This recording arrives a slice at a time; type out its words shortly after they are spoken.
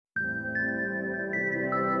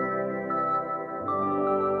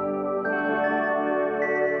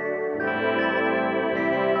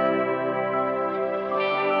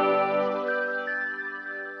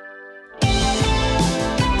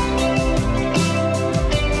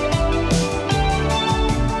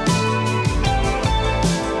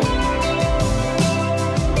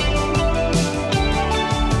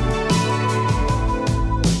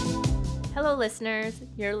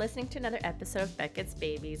You're listening to another episode of Beckett's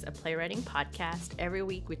Babies, a playwriting podcast. Every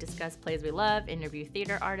week we discuss plays we love, interview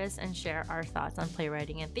theater artists, and share our thoughts on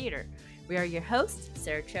playwriting and theater. We are your hosts,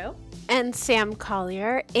 Sarah Cho and Sam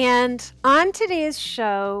Collier. And on today's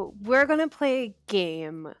show, we're going to play a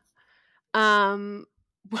game.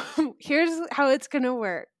 Here's how it's going to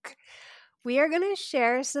work. We are going to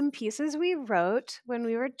share some pieces we wrote when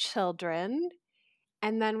we were children,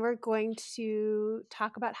 and then we're going to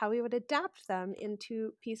talk about how we would adapt them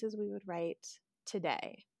into pieces we would write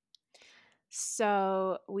today.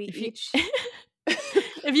 So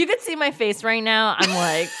if you could see my face right now, I'm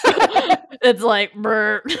like, it's like,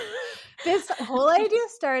 brr. This whole idea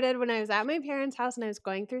started when I was at my parents' house and I was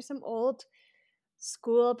going through some old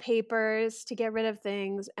school papers to get rid of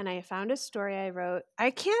things, and I found a story I wrote. I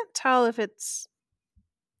can't tell if I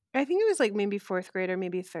think it was like maybe 4th grade or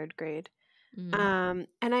maybe 3rd grade. And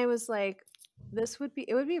I was like,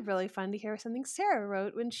 it would be really fun to hear something Sarah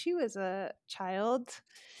wrote when she was a child.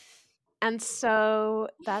 And so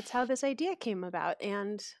that's how this idea came about.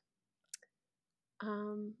 And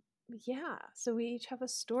so we each have a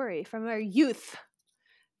story from our youth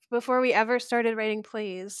before we ever started writing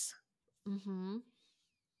plays.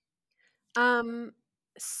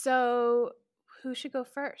 So who should go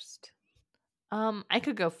first? I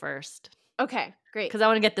could go first. Okay, great. Because I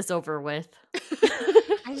want to get this over with.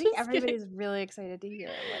 I think everybody's really excited to hear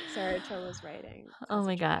what Sarah Cho was writing. Oh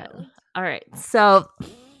my God. All right. So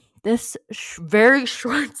this very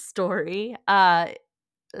short story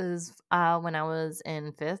is when I was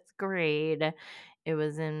in 5th grade. It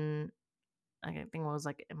was in, I think it was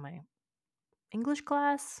like in my English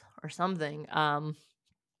class or something. And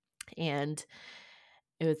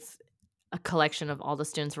it was a collection of all the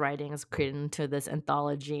students' writings created into this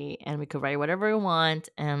anthology, and we could write whatever we want.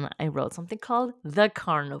 And I wrote something called The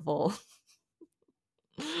Carnival.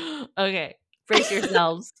 Okay, brace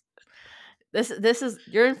yourselves. This is,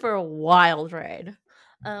 you're in for a wild ride.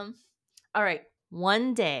 All right.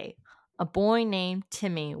 One day, a boy named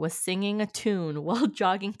Timmy was singing a tune while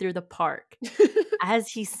jogging through the park. As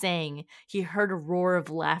he sang, he heard a roar of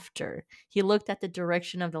laughter. He looked at the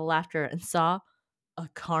direction of the laughter and saw a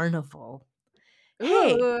carnival.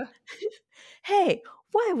 Ooh. Hey,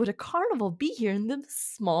 why would a carnival be here in this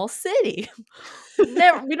small city?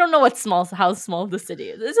 We don't know how small the city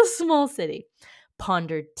is. It's a small city,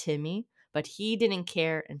 pondered Timmy, but he didn't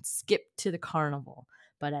care and skipped to the carnival.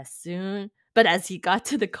 But as he got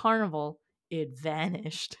to the carnival, it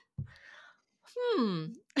vanished.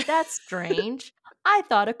 That's strange. I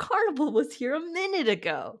thought a carnival was here a minute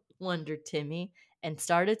ago, wondered Timmy, and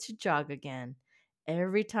started to jog again.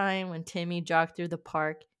 Every time when Timmy jogged through the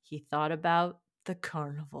park, he thought about the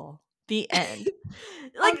carnival. The end.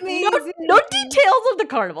 Like, no details of the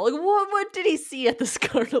carnival. Like, what did he see at this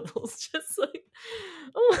carnival? It's just like,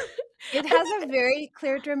 it has a very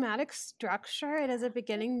clear dramatic structure. It has a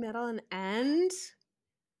beginning, middle, and end.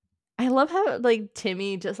 I love how, like,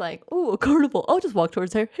 Timmy just like, oh, a carnival. I'll just walk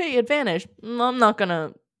towards her. Hey, it vanished. I'm not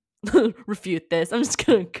gonna refute this. I'm just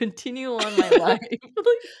gonna continue on my life.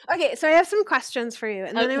 Okay, so I have some questions for you,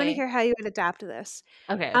 and then I want to hear how you would adapt to this.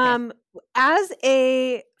 Okay. As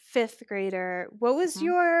a 5th grader, what was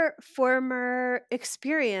your former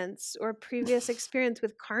experience or previous experience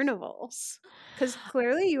with carnivals? Because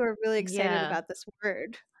clearly you were really excited about this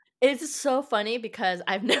word. It's so funny because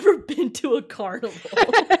I've never been to a carnival.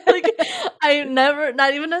 Like,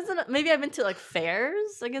 maybe I've been to like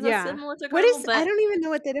fairs. Like, is that similar to a carnival? I don't even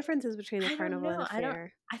know what the difference is between a carnival and a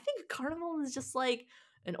fair. I think a carnival is just like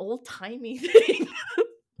an old-timey thing.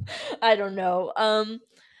 I don't know.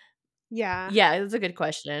 Yeah, it's a good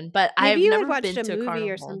question, but maybe I've never been to a carnival. Maybe you watched a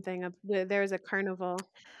movie or something where there's a carnival.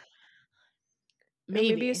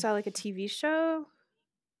 Maybe you saw like a TV show.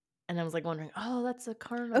 And I was like wondering, oh, that's a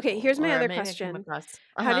carnival. Okay, here's my other question.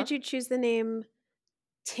 How did you choose the name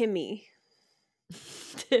Timmy?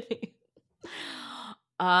 Timmy.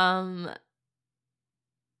 I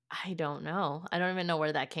don't know. I don't even know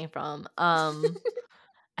where that came from. I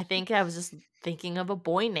think I was just thinking of a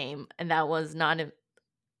boy name, and that was not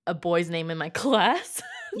a boy's name in my class.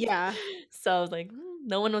 Yeah. So I was like,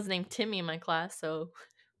 no one was named Timmy in my class, so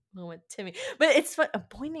I went Timmy. But it's fun. A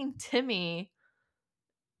boy named Timmy.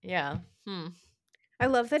 Yeah. I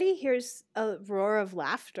love that he hears a roar of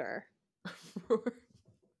laughter.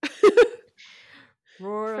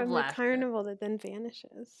 Roar from of the laughter. Carnival that then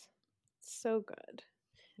vanishes. So good.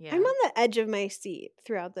 Yeah. I'm on the edge of my seat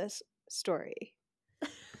throughout this story.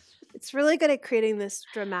 It's really good at creating this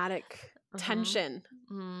dramatic tension.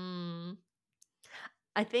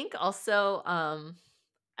 I think also,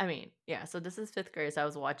 so this is 5th grade, so I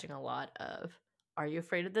was watching a lot of Are You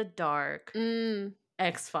Afraid of the Dark? And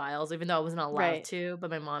X-Files, even though I wasn't allowed Right. to, but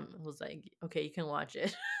my mom was like, "Okay, you can watch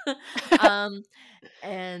it." um,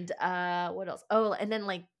 and what else? Oh, and then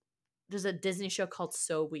like there's a Disney show called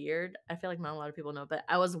So Weird. I feel like not a lot of people know, but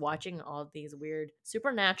I was watching all of these weird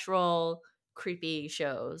supernatural creepy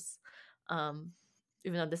shows. Um,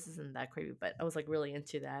 even though this isn't that creepy, but I was like really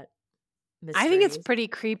into that I think it's mysteries. pretty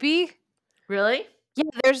creepy. Really? Yeah,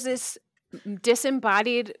 there's this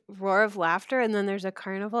disembodied roar of laughter, and then there's a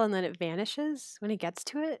carnival, and then it vanishes when it gets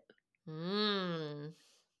to it. Mm.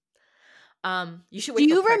 You should Do wait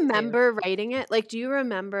for you part 2. remember writing it? Like, do you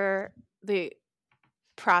remember the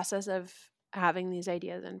process of having these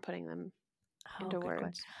ideas and putting them Oh, into good question.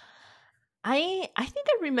 words? I think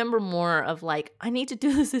I remember more of like I need to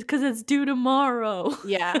do this because it's due tomorrow.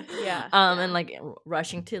 Yeah, yeah, And like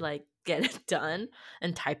rushing to like get it done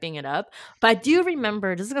and typing it up. But I do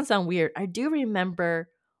remember, this is gonna sound weird. I do remember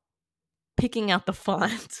picking out the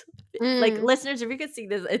font. Like Mm. listeners, if you could see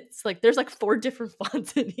this, it's like there's like 4 different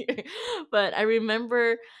fonts in here. But I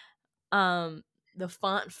remember the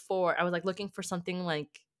font for I was like looking for something like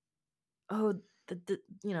oh the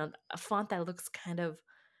a font that looks kind of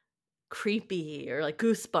creepy or like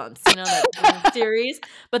Goosebumps, that series.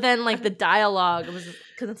 But then like the dialogue, it was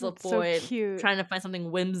because it's a That's so boy cute. trying to find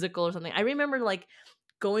something whimsical or something. I remember like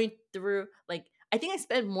going through like I think I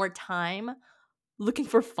spent more time looking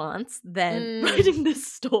for fonts than Mm. writing this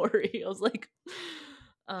story. I was like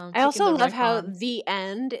I picking also the love right how fonts. the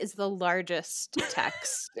end is the largest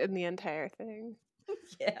text in the entire thing.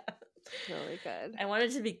 Yeah. Really good. I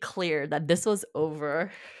wanted to be clear that this was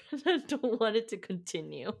over. I don't want it to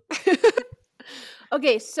continue.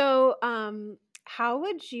 Okay, so how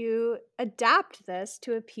would you adapt this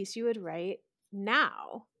to a piece you would write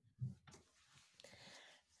now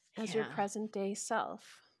as your Yeah. present day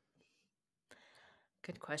self?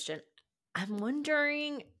 Good question. I'm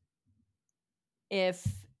wondering if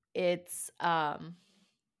it's like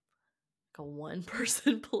a one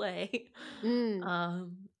person play. Mm.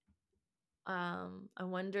 Um I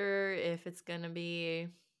wonder if it's gonna be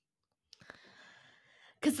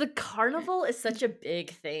because the carnival is such a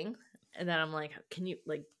big thing, and then I'm like, can you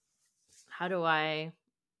like how do I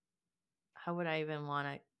how would I even want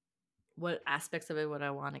to what aspects of it would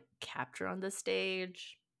I want to capture on the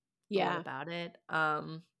stage? Or what Yeah. about it?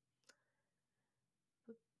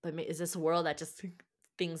 But is this a world that just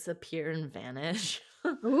things appear and vanish?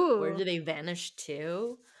 Where do Ooh. they vanish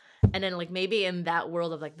to? And then like maybe in that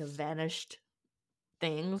world of like the vanished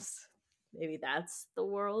things, maybe that's the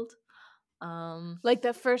world. Like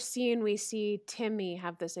the first scene, we see Timmy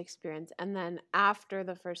have this experience, and then after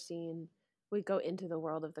the first scene, we go into the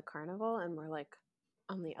world of the carnival, and we're like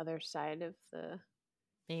on the other side of the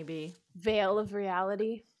maybe. veil of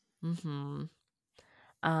reality. Mm-hmm.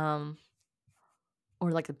 Um,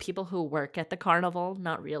 or like the people who work at the carnival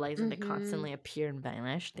not realizing they Mm-hmm. constantly appear and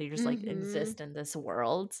vanish. They just like Mm-hmm. exist in this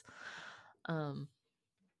world. Um,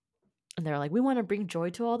 and they're like, we want to bring joy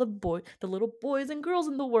to all the little boys and girls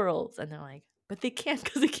in the world. And they're like, but they can't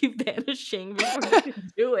because they keep vanishing before they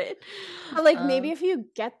can do it. But like maybe if you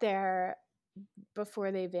get there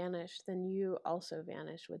before they vanish, then you also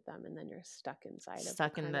vanish with them, and then you're stuck inside of the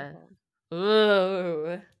stuck in the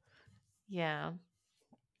carnival. ooh, yeah.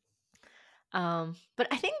 But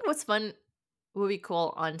I think what's fun would be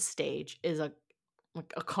cool on stage is like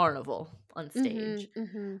a carnival on stage.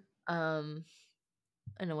 Mm-hmm. Mm-hmm.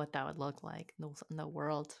 I don't know what that would look like in the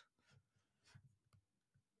world.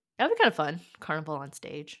 That would be kind of fun. Carnival on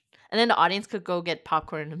stage. And then the audience could go get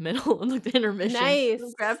popcorn in the middle and like the intermission. Nice.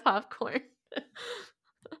 Grab popcorn.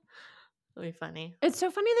 That'd be funny. It's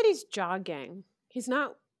so funny that he's jogging. He's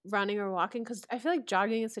not running or walking, because I feel like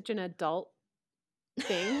jogging is such an adult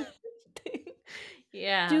thing.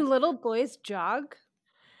 Yeah. Do little boys jog?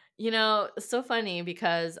 It's so funny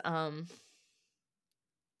because I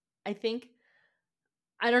think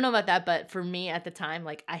I don't know about that, but for me at the time,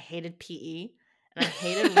 like I hated PE and I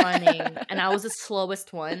hated running, and I was the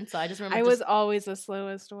slowest one. So I just remember I was always the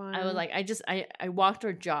slowest one. I was like, I walked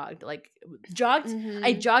or jogged. Like jogged,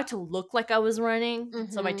 I Mhm. jogged to look like I was running.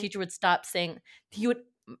 So my Mhm. teacher would stop saying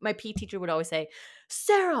my PE teacher would always say,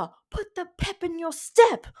 Sarah, put the pep in your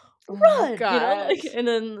step. Oh my Run, like, gosh. and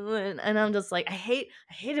then I'm just like, I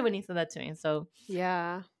hated when he said that to me. So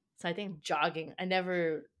Yeah. I think jogging. I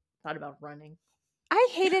never thought about running. I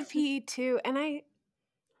hated PE too, and I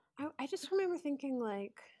just remember thinking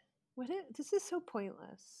like, this is so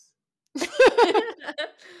pointless.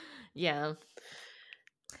 Yeah.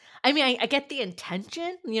 I mean, I get the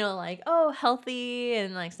intention, like, oh, healthy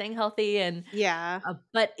and like staying healthy and Yeah.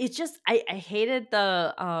 but it's just I hated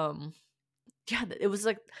the yeah, it was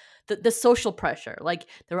like the social pressure. Like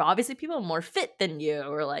there were obviously people more fit than you,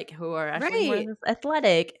 or like who are actually more Right.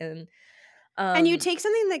 athletic, and And you um take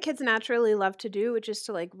something that kids naturally love to do, which is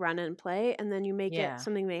to like run and play, and then you make it yeah.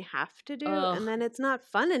 something they have to do, Ugh, and then it's not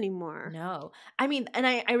fun anymore. no. I mean, and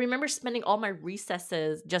I remember spending all my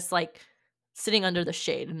recesses just like sitting under the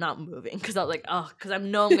shade and not moving because I was like, oh, because I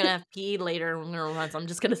know I'm gonna have pee later and I'm gonna run, so I'm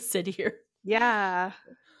just gonna sit here. Yeah.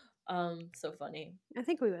 So funny. I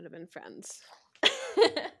think we would have been friends.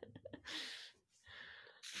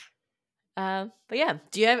 But yeah,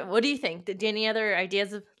 what do you think? Do you any other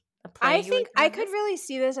ideas of a play I you would think come I up could with? really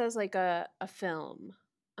see this as like a film,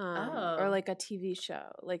 or Oh. like a TV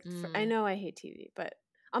show. Like I Mm, know I hate TV, but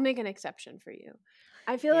I'll make an exception for you.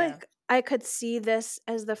 I feel yeah. like I could see this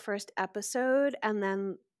as the first episode, and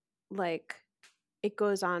then like it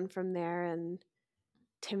goes on from there, and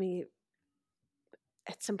Timmy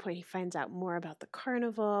at some point he finds out more about the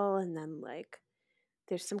carnival, and then like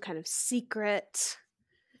there's some kind of secret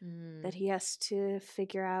that Mm, he has to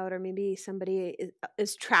figure out, or maybe somebody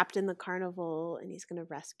is trapped in the carnival and he's going to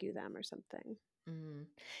rescue them or something. mm.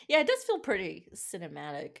 Yeah, it does feel pretty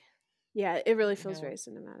cinematic. Yeah, it really feels Yeah. very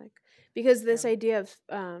cinematic because Yeah. this idea of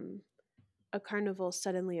a carnival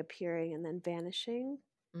suddenly appearing and then vanishing,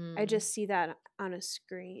 I Mm, just see that on a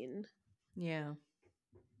screen. yeah.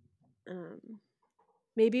 um,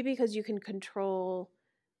 Maybe because you can control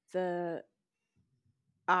the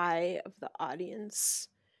eye of the audience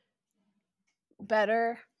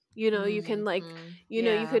better. You can like, you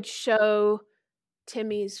Yeah. could show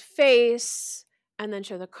Timmy's face and then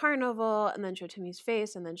show the carnival and then show Timmy's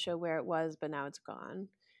face and then show where it was, but now it's gone.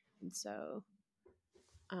 And so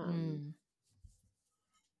Mm,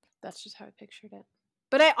 that's just how I pictured it.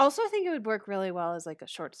 But I also think it would work really well as like a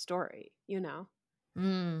short story,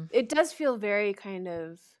 mm. It does feel very kind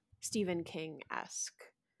of Stephen King-esque.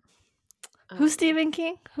 Who's Um, Stephen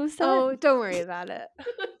King? Who's that? oh, don't worry about it.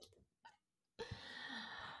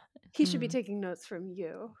 He should be Hmm. taking notes from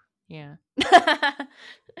you. Yeah.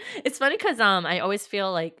 It's funny because I always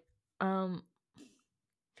feel like um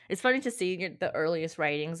it's funny to see the earliest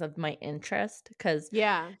writings of my interest because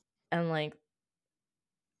Yeah. I'm like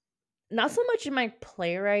not so much in my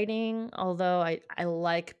playwriting, although I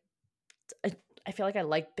like I, I feel like I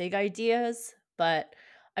like big ideas, but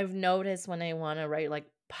I've noticed when I want to write like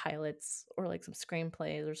pilots or like some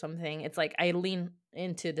screenplays or something, it's like I lean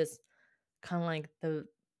into this kind of like the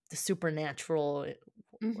supernatural like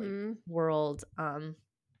Mm-hmm. world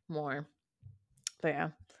more. But yeah.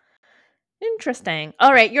 Interesting.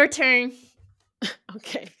 All right, your turn.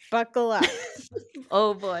 Okay, buckle up.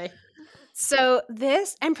 Oh boy. So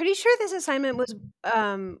I'm pretty sure this assignment was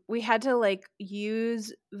we had to like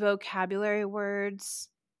use vocabulary words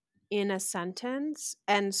in a sentence.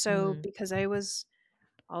 And so Mm. because I was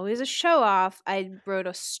always a show off, I wrote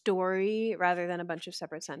a story rather than a bunch of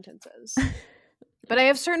separate sentences. But I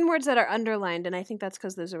have certain words that are underlined, and I think that's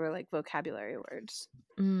because those were like vocabulary words.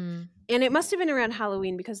 Mm. And it must have been around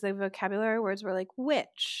Halloween because the vocabulary words were like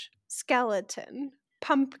witch, skeleton,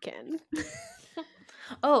 pumpkin,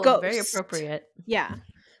 Oh, very ghost. appropriate. Yeah.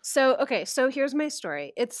 So, okay, so here's my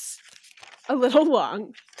story. It's a little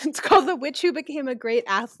long. It's called The Witch Who Became a Great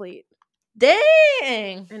Athlete.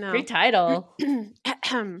 Dang. I know. Great title.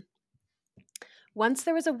 Once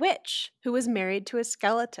there was a witch who was married to a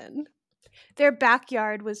skeleton. Their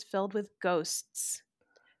backyard was filled with ghosts.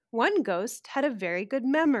 One ghost had a very good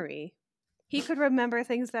memory. He could remember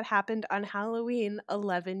things that happened on Halloween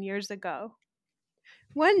 11 years ago.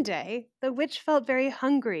 One day, the witch felt very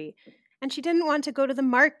hungry and she didn't want to go to the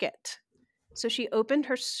market. So she opened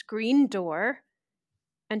her screen door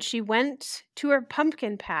and she went to her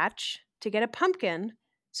pumpkin patch to get a pumpkin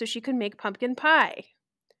so she could make pumpkin pie.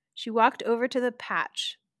 She walked over to the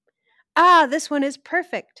patch. "Ah, this one is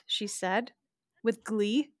perfect," she said, with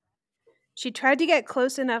glee. She tried to get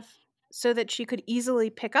close enough so that she could easily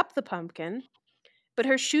pick up the pumpkin, but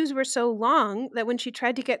her shoes were so long that when she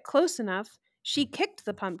tried to get close enough, she kicked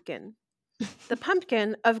the pumpkin. The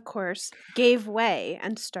pumpkin, of course, gave way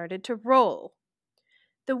and started to roll.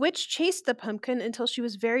 The witch chased the pumpkin until she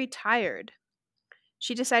was very tired.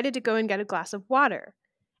 She decided to go and get a glass of water,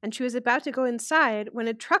 and she was about to go inside when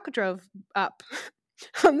a truck drove up.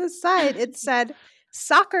 On the side, it said,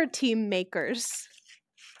 "Soccer team makers."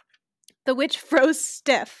 The witch froze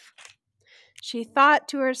stiff. She thought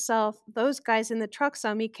to herself, "Those guys in the truck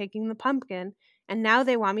saw me kicking the pumpkin, and now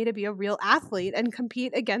they want me to be a real athlete and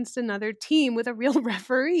compete against another team with a real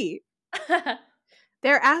referee.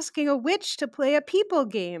 They're asking a witch to play a people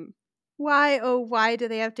game. Why, oh, why do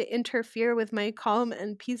they have to interfere with my calm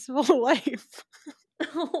and peaceful life?"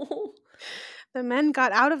 The men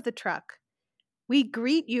got out of the truck. We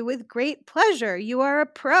greet you with great pleasure. You are a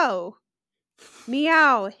pro.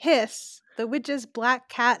 Meow, hiss. The witch's black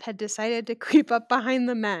cat had decided to creep up behind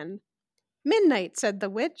the men. Midnight, said the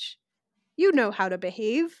witch. You know how to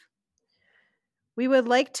behave. We would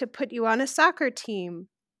like to put you on a soccer team,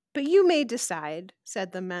 but you may decide,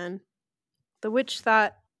 said the men. The witch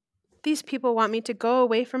thought, these people want me to go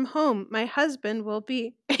away from home. My husband will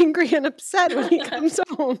be angry and upset when he comes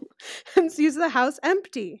home and sees the house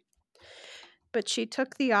empty. But she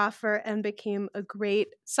took the offer and became a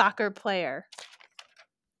great soccer player.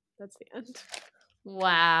 That's the end.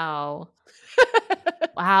 Wow.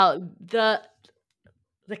 Wow. The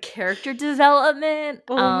character development.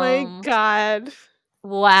 Oh my God.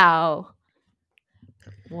 Wow.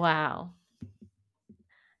 Wow.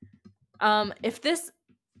 If this,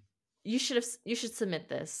 you should submit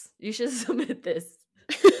this. You should submit this.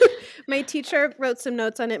 My teacher wrote some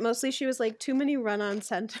notes on it. Mostly she was like, too many run-on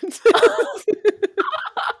sentences.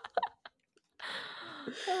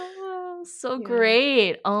 Oh, so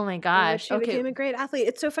great. Oh my gosh. She became a great athlete.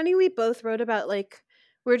 It's so funny we both wrote about, like,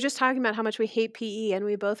 we were just talking about how much we hate PE, and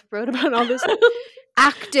we both wrote about all this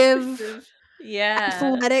active,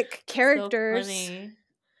 athletic characters. So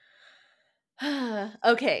funny.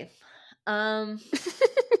 Okay.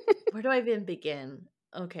 Where do I even begin?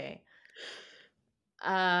 Okay.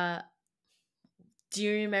 Do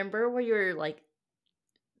you remember what you were like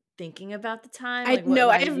thinking about the time? I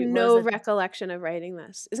have no recollection of writing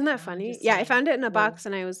this. Isn't that funny? Yeah, I found it in a box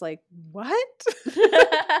and I was like, what?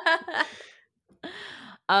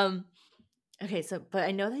 Okay, so but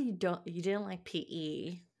I know that you didn't like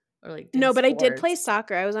PE or like no, but sports. I did play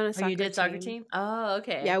soccer. I was on a soccer team. You did soccer team? Oh,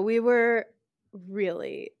 okay. Yeah, we were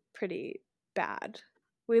really pretty bad.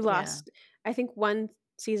 We lost. I think one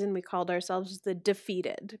season we called ourselves the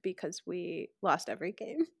Defeated because we lost every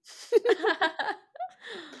game.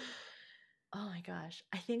 Oh my gosh.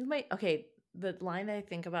 I think the line that I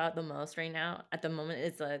think about the most right now at the moment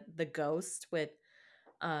is the ghost with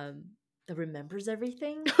that remembers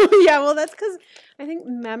everything. Yeah, well that's because I think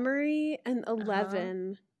Memory and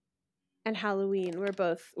 11 and Halloween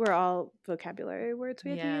we're all vocabulary words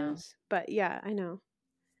we had to use. But yeah, I know.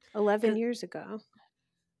 11 years ago.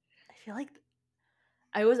 I feel like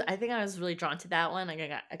I think I was really drawn to that one. Like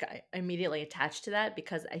I got immediately attached to that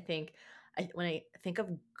because I think when I think of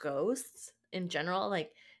ghosts in general,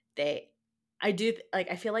 like I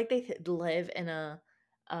feel like they live in a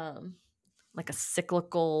like a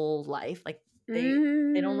cyclical life. Like they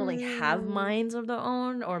don't really have minds of their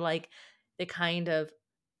own, or like they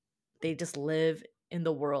just live in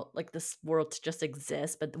the world, like this world just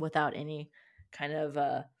exists, but without any kind of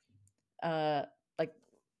like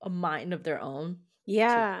a mind of their own.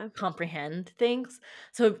 Yeah, to comprehend things.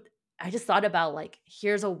 So I just thought about like,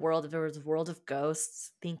 there was a world of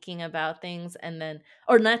ghosts thinking about things, and then,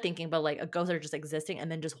 or not thinking, but like a ghost are just existing,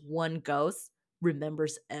 and then just one ghost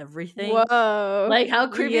remembers everything. Whoa! Like how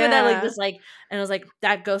creepy would that? Like this, like, and I was like,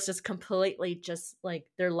 that ghost just completely just like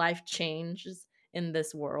their life changes in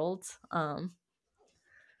this world. So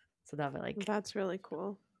that would like that's really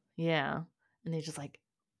cool. Yeah, and they just like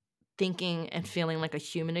thinking and feeling like a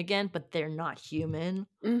human again, but they're not human.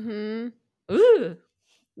 Mm-hmm. Ooh.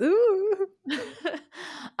 Ooh.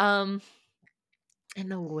 And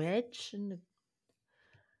the witch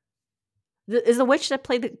is the witch that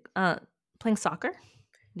played playing soccer?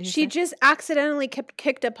 She just accidentally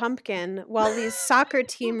kicked a pumpkin while these soccer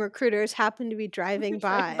team recruiters happened to be driving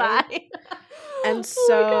by. And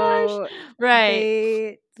so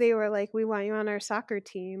right. They were like, we want you on our soccer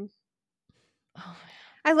team. Oh,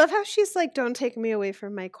 I love how she's like, don't take me away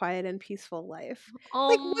from my quiet and peaceful life.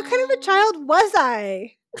 Like, what kind of a child was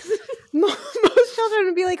I? Most children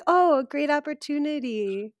would be like, oh, a great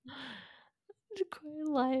opportunity. A quiet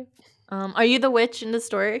life. Are you the witch in the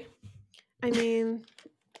story? I mean,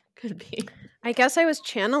 could be. I guess I was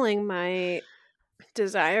channeling my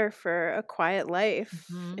desire for a quiet life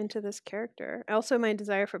into this character. Also, my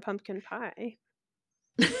desire for pumpkin pie.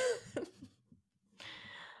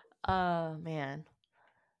 Oh, man.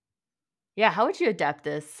 Yeah, how would you adapt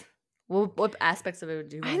this? What aspects of it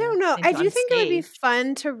would you? I don't know. I do think it would be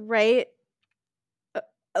fun to write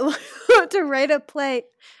a play.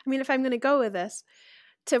 I mean, if I'm going to go with this,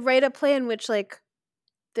 to write a play in which like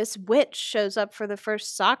this witch shows up for the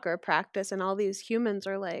first soccer practice, and all these humans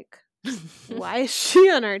are like, "Why is she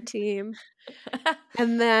on our team?"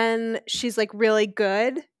 And then she's like really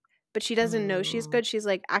good. But she doesn't know she's good. She's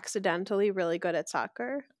like accidentally really good at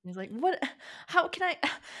soccer. He's like, what? How can I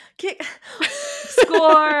kick,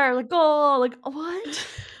 score, like goal, like what?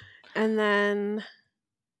 And then,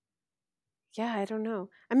 Yeah, I don't know.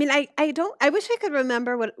 I mean, I wish I could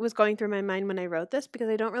remember what was going through my mind when I wrote this, because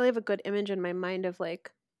I don't really have a good image in my mind of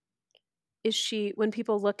like, is she, when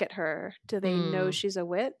people look at her, do they know Mm, she's a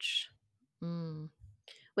witch? mm,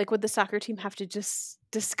 Like, would the soccer team have to just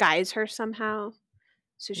disguise her somehow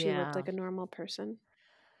so she looked yeah. like a normal person?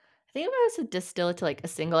 I think if I was to distill it to like a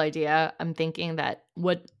single idea, I'm thinking that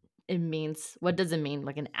what does it mean?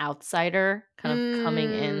 Like an outsider kind of coming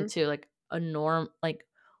Mm, into like a norm, like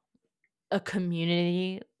a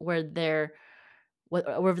community where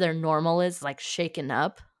where their normal is like shaken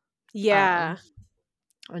up. yeah.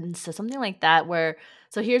 Um, and so something like that where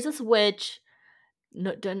so here's this witch,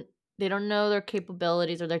 no, they don't know their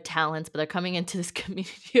capabilities or their talents, but they're coming into this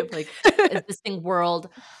community of like existing world.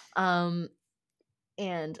 Um,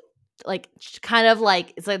 and like kind of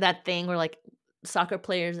like it's like that thing where like soccer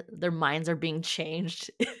players their minds are being changed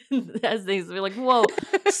as they be like, whoa,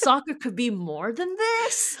 soccer could be more than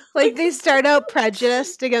this. Like, they start out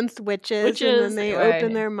prejudiced against witches Which and then is they open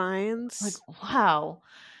right, their like minds. wow,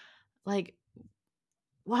 like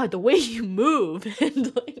wow, the way you move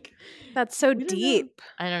and like That's so we don't know. deep.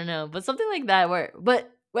 I don't know, but something like that where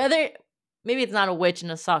but whether maybe it's not a witch in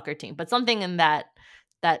a soccer team, but something in that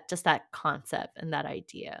just that concept and that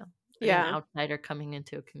idea, like an Yeah. outsider coming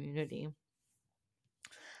into a community.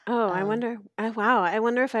 Oh, I Um wonder. Wow. I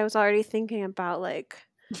wonder if I was already thinking about like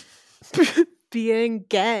being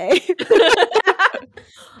gay.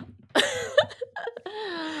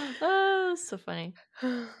 Oh, so funny.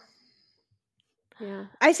 Yeah.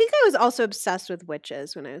 I think I was also obsessed with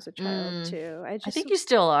witches when I was a child Mm, too. I think you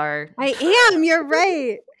still are. I am, you're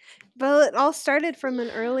right. But it all started from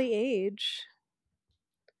an early age.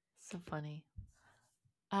 So funny.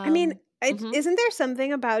 I mean, Mhm. isn't there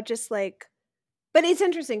something about just like, but it's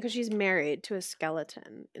interesting because she's married to a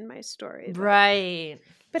skeleton in my story, Right.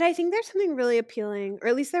 but I think there's something really appealing, or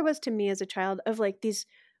at least there was to me as a child, of like these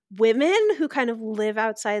women who kind of live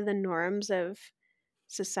outside the norms of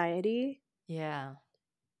society Yeah.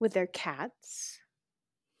 with their cats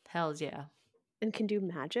Hells yeah. and can do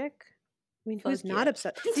magic. I mean, who's Fuck not yeah.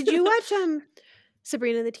 upset? Did you watch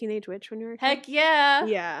Sabrina the Teenage Witch when you were a kid? Heck yeah.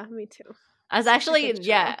 Yeah, me too. I was Such a actually good show.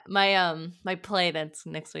 yeah, my play that's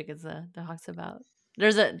next week is that talks about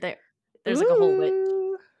there's like a whole witch.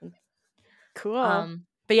 Ooh, cool.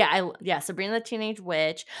 But yeah, yeah, Sabrina the Teenage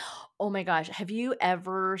Witch. Oh my gosh, have you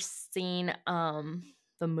ever seen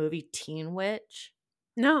the movie Teen Witch?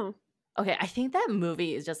 No. Okay, I think that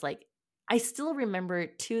movie is just like I still remember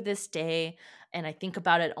it to this day, and I think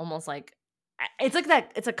about it almost like it's like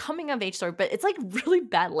that. It's a coming of age story, but it's like really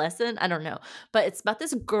bad lesson. I don't know, but it's about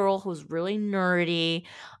this girl who's really nerdy,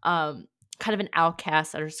 kind of an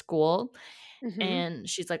outcast at her school, Mhm. and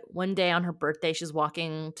she's like one day on her birthday, she's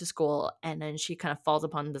walking to school, and then she kind of falls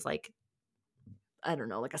upon this like I don't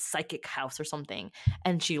know, like a psychic house or something.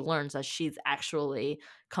 And she learns that she's actually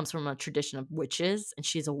comes from a tradition of witches and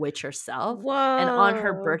she's a witch herself. And on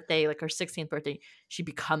her Whoa. birthday, like her 16th birthday, she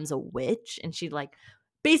becomes a witch and she like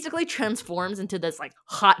basically transforms into this like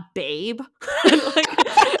hot babe. And like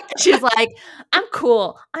she's like, I'm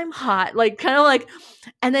cool, I'm hot, like kind of like,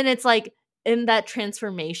 and then it's like in that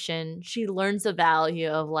transformation, she learns the value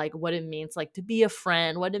of like what it means like to be a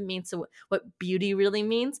friend, what it means to what beauty really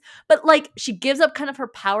means. But like she gives up kind of her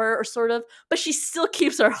power or sort of, but she still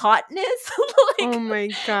keeps her hotness. Oh Like my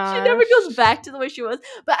she never goes gosh. back to the way she was.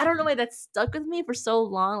 But I don't know why that stuck with me for so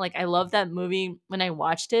long. Like I love that movie when I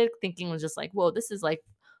watched it, thinking it was just like, whoa, this is like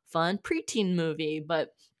fun preteen movie. But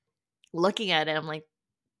looking at it, I'm like,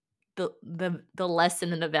 the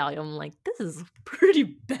lesson and the value. I'm like, this is pretty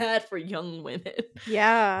bad for young women.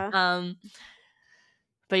 Yeah. Um,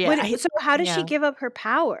 but yeah, What so how does she yeah. give up her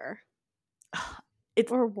power?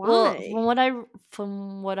 It's Or well, why?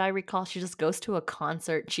 from what I recall, she just goes to a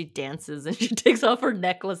concert, she dances, and she takes off her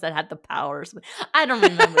necklace that had the powers. I don't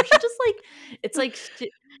remember. She just like it's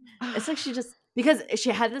like she just because she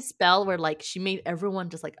had this spell where like she made everyone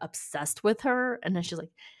just like obsessed with her, and then she's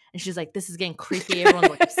like, this is getting creepy. Everyone's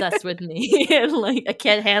like obsessed with me, and like I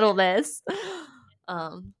can't handle this.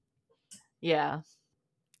 Um, yeah,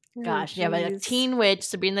 Oh, gosh, yeah, but like jeez. Teen Witch,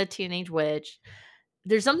 Sabrina the Teenage Witch.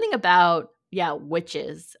 There's something about yeah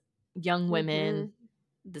witches, young women. Mhm.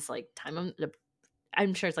 This like time of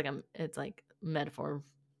I'm sure it's like metaphor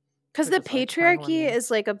 'Cause for the just like young patriarchy women.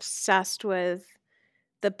 is, like, obsessed with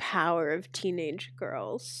the power of teenage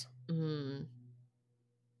girls Mm.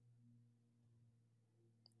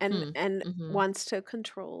 and Hmm. Mhm. wants to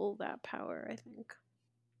control that power, I think.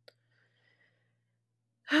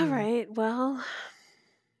 Hmm. Alright, well,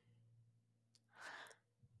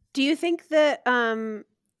 do you think that,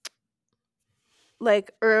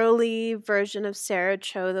 like early version of Sarah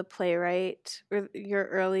Cho the playwright, or your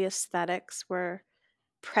early aesthetics were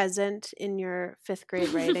present in your 5th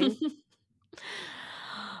grade writing?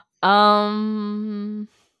 um,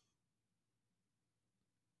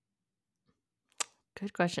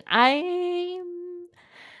 Good question.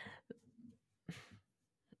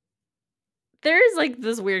 There's like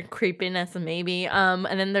this weird creepiness, maybe. And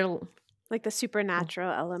then there Like the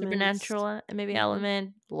supernatural elements. supernatural maybe Mhm.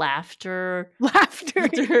 element, laughter, Laughter.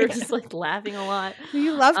 Yeah. just like laughing a lot.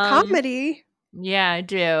 You love Um, comedy. yeah, I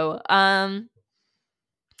do.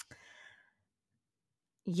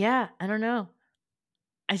 Yeah, I don't know.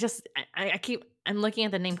 I just I keep I'm looking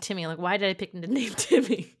at the name Timmy. Like, why did I pick the name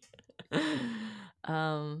Timmy?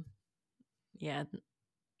 um, yeah,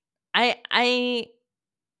 I I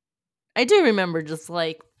I do remember just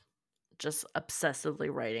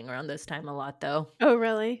obsessively writing around this time a lot, though. Oh,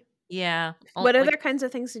 really? Yeah, What like other kinds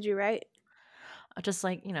of things did you write? just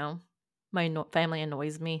like my family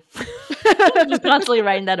annoys me. Just constantly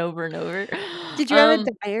writing that over and over. Did you have a Um,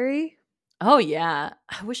 diary? oh yeah,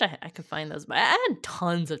 I wish I could find those, but I had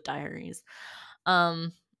tons of diaries.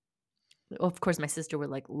 Um, of course, my sister would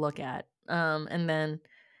like look at, and then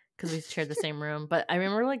because we shared the same room. But I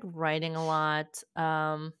remember like writing a lot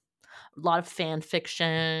of fan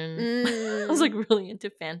fiction. I was like Mm. really into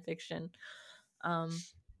fan fiction. Um,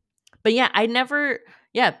 but yeah, I never,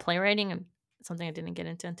 yeah, playwriting and something I didn't get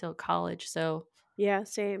into until college. So Yeah,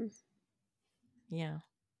 same. yeah,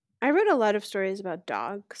 I wrote a lot of stories about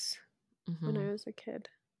dogs when hmm I was a kid.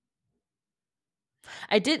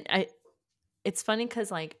 I did. It's funny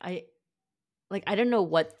because I didn't know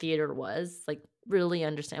what theater was, like really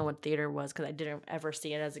understand what theater was because I didn't ever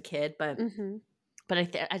see it as a kid. Mhm. But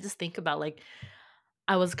I just think about like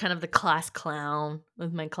I was kind of the class clown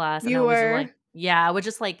with my class, and I You was like, were? yeah, I would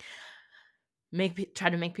just like try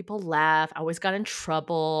to make people laugh. I always got in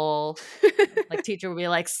trouble. Like teacher would be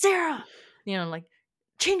like, Sarah, like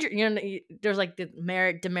change your, there's like the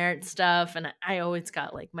merit demerit stuff, and I always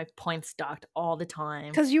got like my points docked all the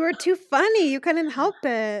time. 'Cause you were too funny, you couldn't help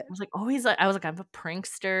it. I was like always I was like I'm a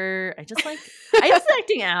prankster. I was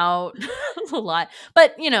acting out a lot,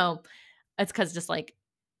 but it's because just like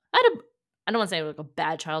I don't want to say like a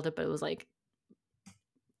bad childhood, but it was like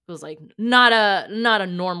not a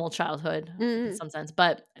normal childhood in Mm. some sense,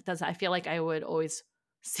 but I feel like I would always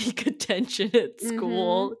seek attention at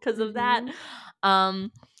school Mhm. because of that. Mhm.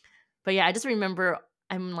 Um, but yeah, I just remember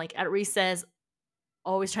I'm like at recess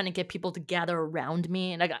always trying to get people to gather around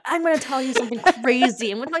me, and I'm gonna tell you something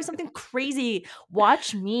crazy. I'm gonna tell you something crazy.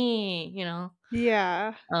 Watch me,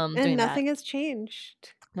 Yeah, and doing that. nothing has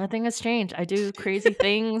changed. Nothing has changed. I do crazy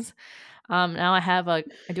things. Now I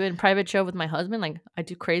do it in private show with my husband. Like I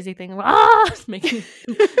do crazy things, making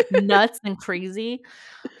nuts and crazy.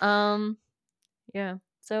 Um, yeah.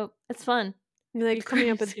 So it's fun. You Be like coming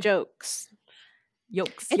up with crazy. jokes.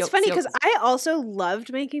 Yokes, It's yokes, funny because yokes. I also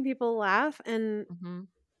loved making people laugh, hmm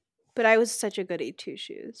but I was such a goody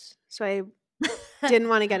two-shoes, so I didn't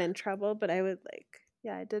wanna get in trouble, but I would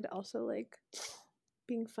yeah, I did also like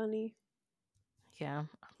being funny. yeah,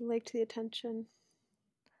 I liked the attention.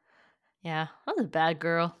 yeah. I was a bad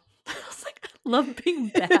girl. I was like, I love being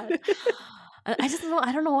bad. I just don't know.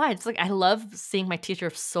 I don't know why. It's like I love seeing my teacher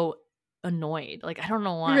so annoyed. Like I don't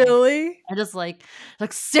know why. Really? I just like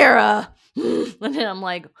Sarah, and then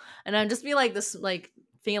and I'm just be like this, like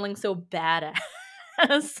feeling so badass,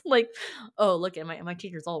 like, oh look at my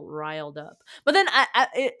teacher's all riled up. But then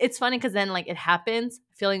it's funny because then like it happens,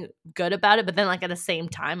 feeling good about it, but then like at the same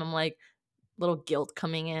time I'm like little guilt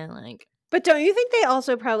coming in, like, But don't you think they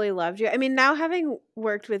also probably loved you? I mean, now having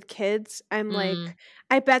worked with kids, I'm mm, like,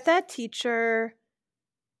 I bet that teacher,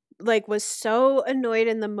 like, was so annoyed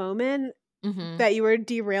in the moment mm-hmm, that you were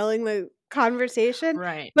derailing the conversation,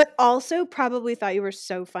 right. but also probably thought you were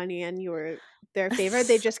so funny and you were their favorite,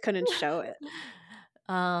 they just couldn't show it.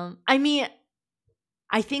 I mean,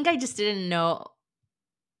 I think I just didn't know.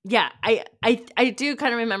 Yeah, I do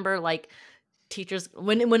kind of remember like teachers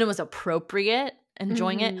when it was appropriate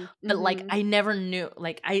enjoying it, Mhm, but like mhm. I never knew,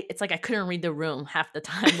 like it's like I couldn't read the room half the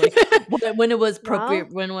time, like when it was appropriate,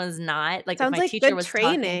 Well, when it was not, like if sounds my like teacher good was talking.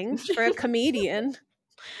 training for a comedian.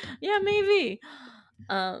 Yeah, maybe.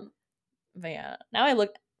 um but yeah, now I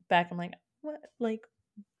look back, I'm like, what, like,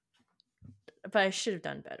 but I should have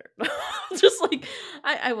done better. Just like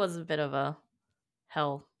I was a bit of a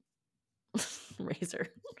hell raiser.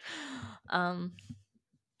 um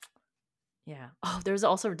yeah. Oh, there's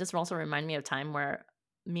also this will also remind me of time where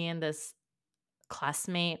me and this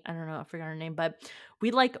classmate, I don't know, I forgot her name, but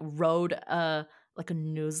we like rode like a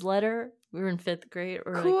newsletter. We were in 5th grade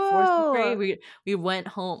or like 4th grade. Cool. We went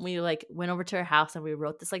home. We like went over to her house and we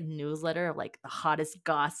wrote this like newsletter of like the hottest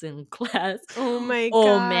goss in class. Oh my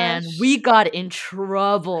Oh man, we gosh. got in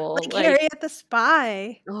trouble. Like Like, Harriet the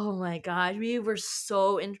Spy. oh my gosh, we were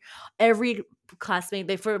so in every classmate.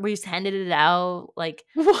 We just handed it out like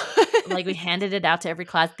we What? handed it out to every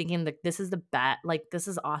class thinking like this is the like this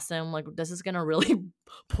is awesome, like this is gonna really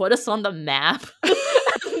put us on the map.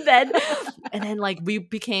 and then and then like we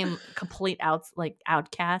became complete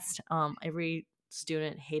outcast. Every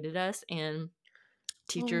student hated us and Oh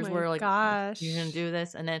teachers my were like, you're gonna gosh. do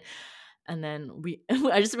this. And then we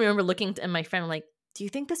I just remember looking at my friend like, do you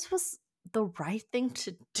think this was the right thing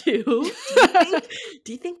to do?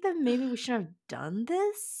 Do you think that maybe we should have done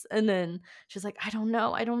this? And then she's like, I don't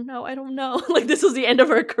know. Like this was the end of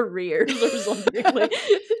our careers or something. Like,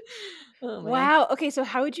 oh man. Wow. Okay, so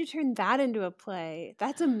how would you turn that into a play?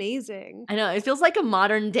 That's amazing. I know it feels like a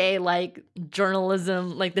modern day like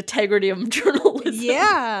journalism, like the integrity of journalism.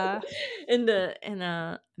 Yeah. in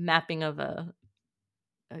a mapping of an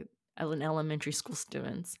elementary school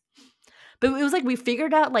students. But it was like we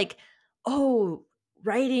figured out like, oh,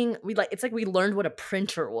 writing, it's like we learned what a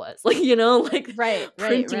printer was. Like, like Right.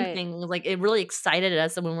 printing things. Like it really excited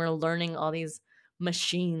us. And when we were learning all these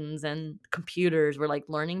machines and computers, we're like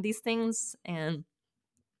learning these things and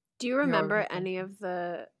Do you we were remember like, any of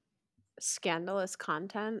the scandalous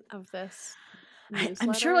content of this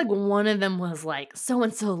I'm sure like newsletter? one of them was like so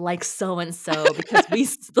and so like so and so because we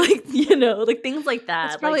like like things like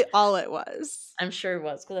That's that. probably Like all it was. I'm sure it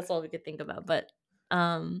was because that's all we could think about. But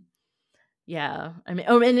um yeah, I mean,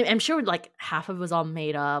 oh, and I'm sure like half of it was all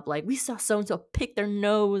made up. Like we saw so and so pick their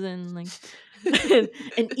nose and like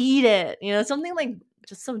and eat it, something like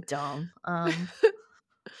just so dumb. But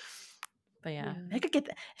yeah, Yeah.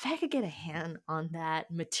 if I could get a hand on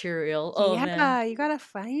that material, oh man, Yeah, you gotta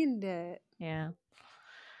find it. yeah.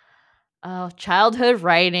 Oh, childhood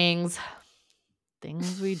writings,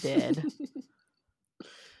 things we did.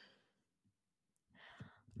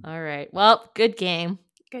 All right, well, good game.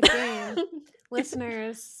 Good game.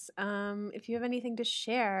 Listeners, if you have anything to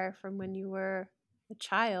share from when you were a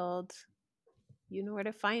child, you know where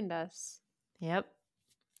to find us. Yep.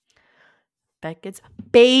 Beckett's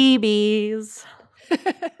babies.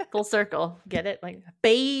 Full circle. Get it? Like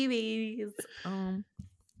babies.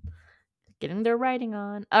 Getting their writing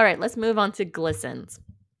on. All right, let's move on to glistens.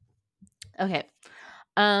 Okay.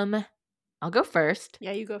 I'll go first.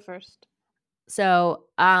 Yeah, you go first. So,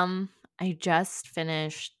 I just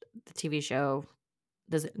finished the TV show,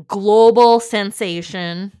 this global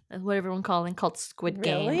sensation, is what everyone called Squid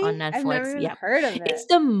Game on Netflix. I've never even heard of it. It's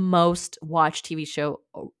the most watched TV show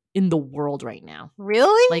in the world right now.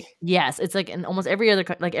 Really? Like, yes, it's like in almost every other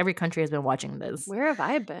every country has been watching this. Where have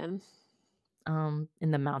I been?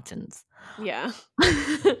 In the mountains. Yeah.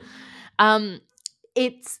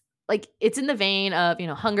 It's like it's in the vein of,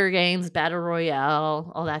 Hunger Games, Battle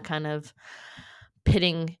Royale, all that kind of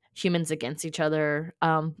pitting humans against each other.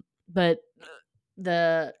 But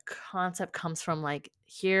the concept comes from like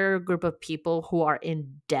here a group of people who are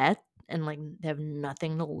in debt and like they have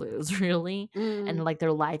nothing to lose really. And like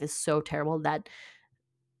their life is so terrible that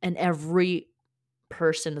and every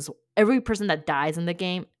person that dies in the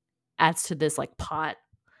game adds to this like pot.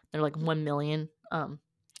 They're like 1 million.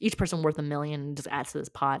 Each person worth $1 million just adds to this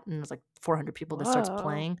pot, and there's like 400 people that starts Whoa.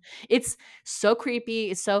 playing. It's so creepy.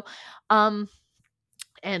 It's so, and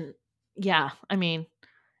yeah, I mean,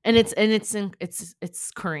 and it's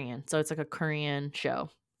Korean, so it's like a Korean show.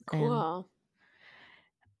 Cool.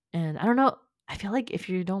 And I don't know. I feel like if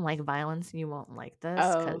you don't like violence, you won't like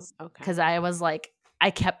this because okay. I was like, I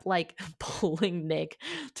kept like pulling Nick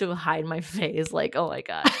to hide my face. Like, oh my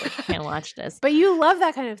gosh, like, I can't watch this. But you love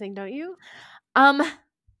that kind of thing, don't you?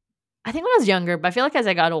 I think when I was younger, but I feel like as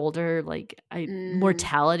I got older, like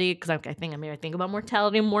mortality, because I think about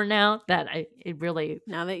mortality more now. It really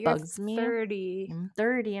now that you're bugs me. 30. I'm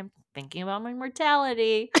 30. I'm thinking about my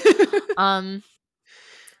mortality.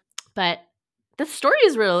 But the story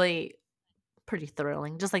is really pretty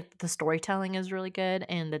thrilling. Just like the storytelling is really good,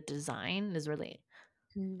 and the design is really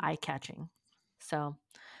eye catching. So,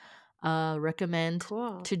 recommend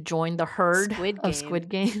to join the herd of Squid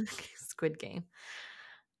Game. Squid Game.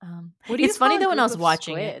 It's funny though when I was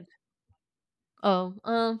watching it.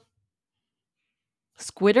 Oh,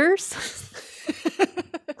 squidders?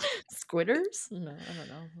 Squidders? No, I don't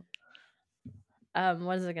know.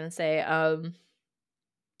 What was I gonna say? I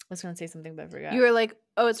was gonna say something, but I forgot. You were like,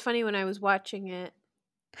 oh, it's funny when I was watching it.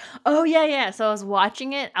 Oh yeah. So I was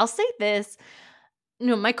watching it. I'll say this.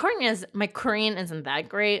 My Korean isn't that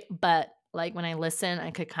great, but like when I listen, I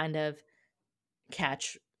could kind of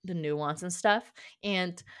catch the nuance and stuff.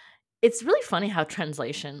 And it's really funny how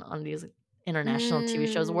translation on these international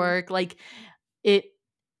TV shows Mm. work. Like it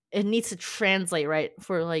it needs to translate, right,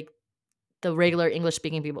 for like the regular English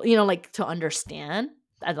speaking people, like to understand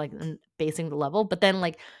at like basing the level, but then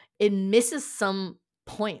like it misses some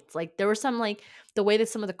points. Like there were some like the way that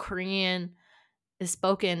some of the Korean is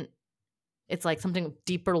spoken, it's like something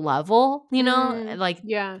deeper level, and like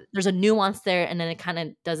Yeah. there's a nuance there, and then it kind of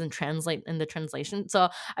doesn't translate in the translation. So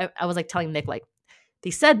I was like telling Nick, like, they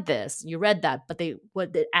said this, you read that, but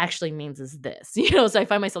what it actually means is this, So I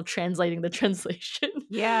find myself translating the translation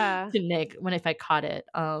Yeah. to Nick if I caught it.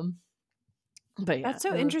 But yeah, That's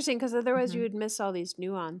so interesting because otherwise you mhm. would miss all these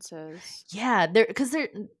nuances. Yeah, because they're.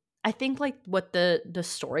 I think like what the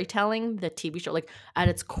storytelling, the TV show, like at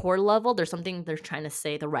its core level, there's something they're trying to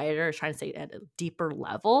say. The writer is trying to say at a deeper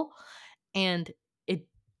level, and it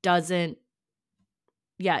doesn't.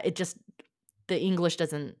 Yeah, it just the English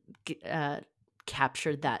doesn't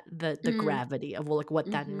capture that the Mm. gravity of like what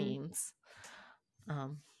that Mhm. means.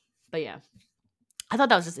 But yeah, I thought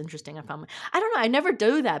that was just interesting. I don't know. I never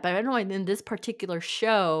do that, but I don't know. In this particular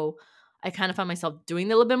show, I kind of found myself doing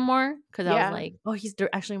it a little bit more because I was Yeah. like, oh,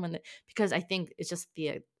 actually because I think it's just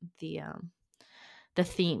the the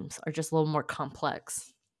themes are just a little more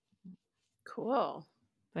complex. Cool.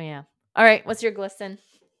 But yeah. All right. What's your glisten?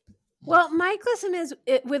 Well, my glisten is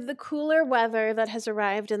with the cooler weather that has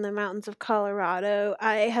arrived in the mountains of Colorado.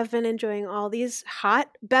 I have been enjoying all these hot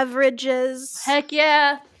beverages. Heck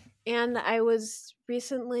yeah. And I was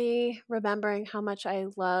recently remembering how much I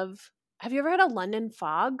love. Have you ever had a London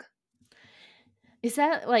fog? Is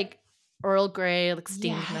that like Earl Grey, like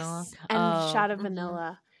steamed milk? Yes, and a Oh. shot of Mm-hmm.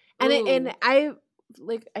 vanilla. And Ooh. I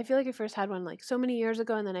feel like I first had one like so many years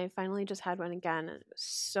ago, and then I finally just had one again, and it was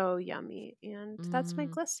so yummy. And that's my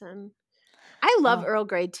Mm. glisten. I love Oh. Earl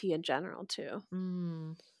Grey tea in general too.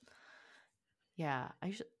 Mm. Yeah.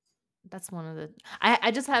 That's one of the.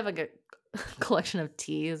 I just have like a collection of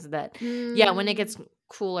teas that, yeah, when it gets Mm.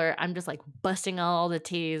 cooler, I'm just like busting out all the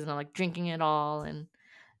teas and I'm like drinking it all and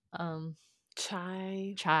um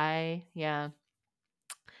Chai. chai, yeah.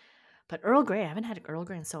 But Earl Grey, I haven't had Earl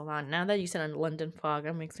Grey in so long. Now that you said on London Fog,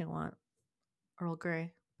 that makes me want Earl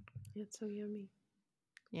Grey. It's so yummy.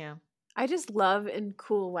 Yeah. I just love in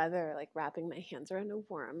cool weather, like wrapping my hands around a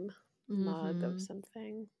warm mug of Mm-hmm.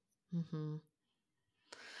 something. Mm-hmm.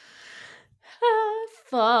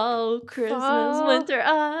 Fall, Christmas, Fall. winter.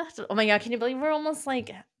 Oh my god, can you believe we're almost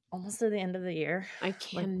to the end of the year? I Like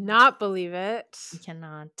cannot believe it. we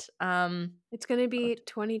cannot. It's going to be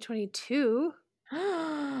 2022.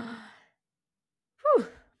 Whew,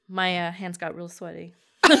 my hands got real sweaty.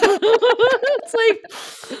 It's like,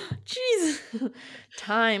 jeez,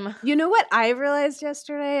 time. You know what I realized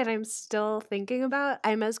yesterday and I'm still thinking about?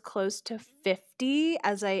 I'm as close to 50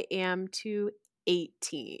 as I am to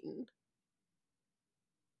 18.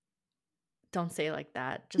 Don't say it like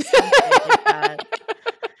that. Just don't say it like that.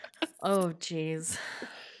 Oh, jeez.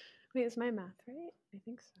 Wait, is my math right? I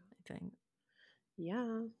think so. I think.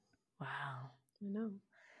 Yeah, Wow. I know.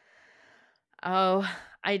 Oh,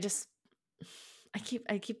 I keep.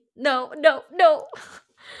 No.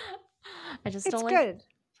 I just It's don't like. good.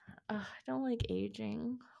 I don't like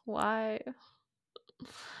aging. Why?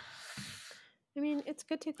 I mean, it's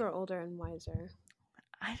good to grow older and wiser.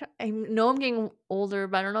 I know I'm getting older,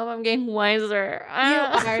 but I don't know if I'm getting wiser. You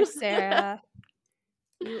are, Sarah.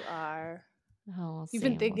 You are. Oh, we'll You've see.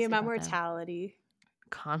 been thinking about that. mortality.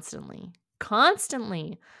 Constantly.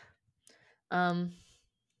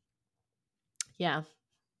 Yeah.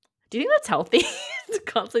 Do you think that's healthy? To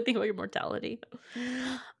constantly think about your mortality.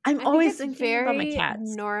 I'm I think always it's thinking about my very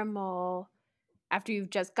cats. normal after you've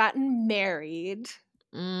just gotten married.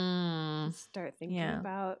 Mm, Start thinking yeah.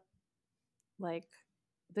 about like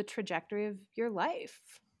the trajectory of your life.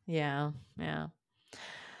 Yeah.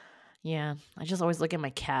 I just always look at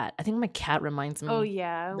my cat. I think my cat reminds me. Oh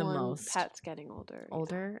yeah, the when most pet's getting older.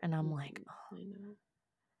 older, and I'm like, I know.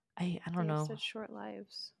 I don't They have know. such short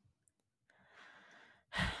lives.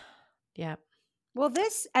 Yeah. Well,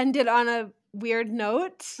 this ended on a weird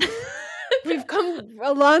note. We've come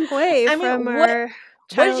a long way from our what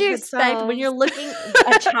did you childhood expect when you're selves. looking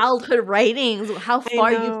at childhood writings? How I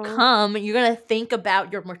far you've know. come? You're gonna think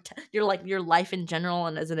about your life in general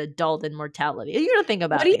and as an adult and mortality. You're gonna think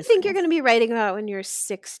about What do you these think you're things. going to be writing about when you're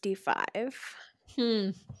 65?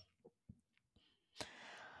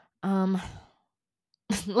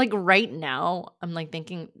 Like right now, I'm like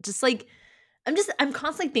thinking, just like I'm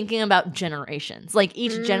constantly thinking about generations. Like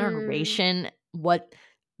each generation, what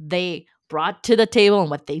they brought to the table and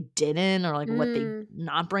what they didn't, or like what they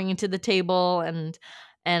not bringing to the table, and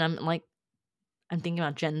I'm like, I'm thinking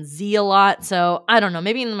about Gen Z a lot. So I don't know.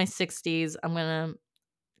 Maybe in my 60s, I'm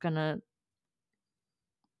gonna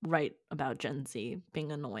write about Gen Z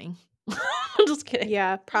being annoying. I'm just kidding.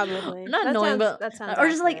 Yeah, probably. Not annoying, but that sounds or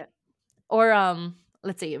just like, accurate. or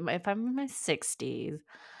let's see. If I'm in my 60s,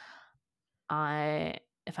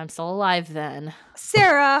 if I'm still alive then,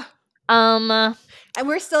 Sarah. um. And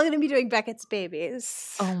we're still going to be doing Beckett's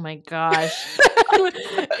Babies. Oh my gosh.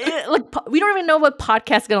 We don't even know what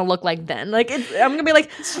podcast's gonna look like then. Like I'm gonna be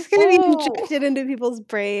like, It's just going to be injected into people's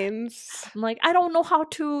brains. I'm like, I don't know how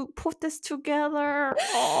to put this together.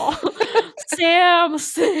 Oh, Sam,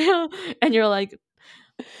 and you're like,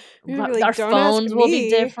 our phones will be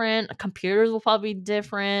different. Computers will probably be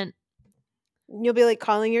different. You'll be like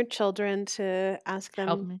calling your children to ask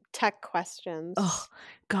them tech questions. Oh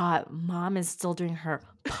God, Mom is still doing her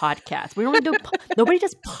podcast. We don't do nobody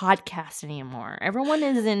does podcasts anymore. Everyone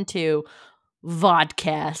is into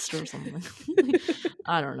vodcast or something.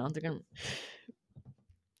 I don't know. They're gonna,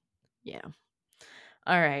 yeah.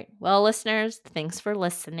 All right. Well, listeners, thanks for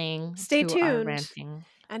listening. Stay to our tuned. ranting.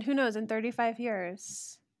 And who knows? In 35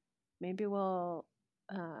 years, maybe we'll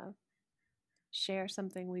share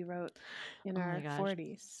something we wrote in our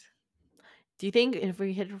 40s. Do you think if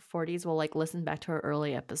we hit our 40s, we'll like listen back to our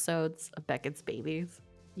early episodes of Beckett's Babies?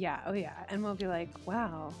 Yeah. Oh yeah. And we'll be like,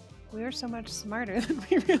 wow, we were so much smarter than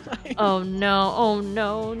we realized. Oh no. Oh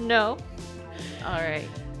no. No. All right.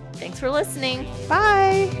 Thanks for listening.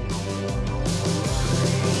 Bye.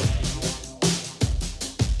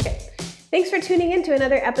 Thanks for tuning in to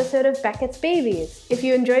another episode of Beckett's Babies. If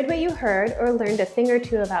you enjoyed what you heard or learned a thing or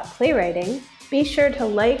two about playwriting, be sure to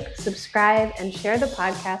like, subscribe, and share the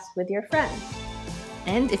podcast with your friends.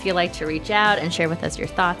 And if you'd like to reach out and share with us your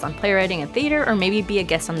thoughts on playwriting and theater, or maybe be a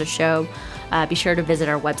guest on the show, be sure to visit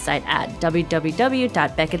our website at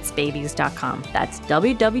www.beckettsbabies.com. That's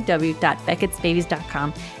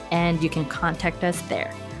www.beckettsbabies.com, and you can contact us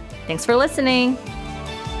there. Thanks for listening.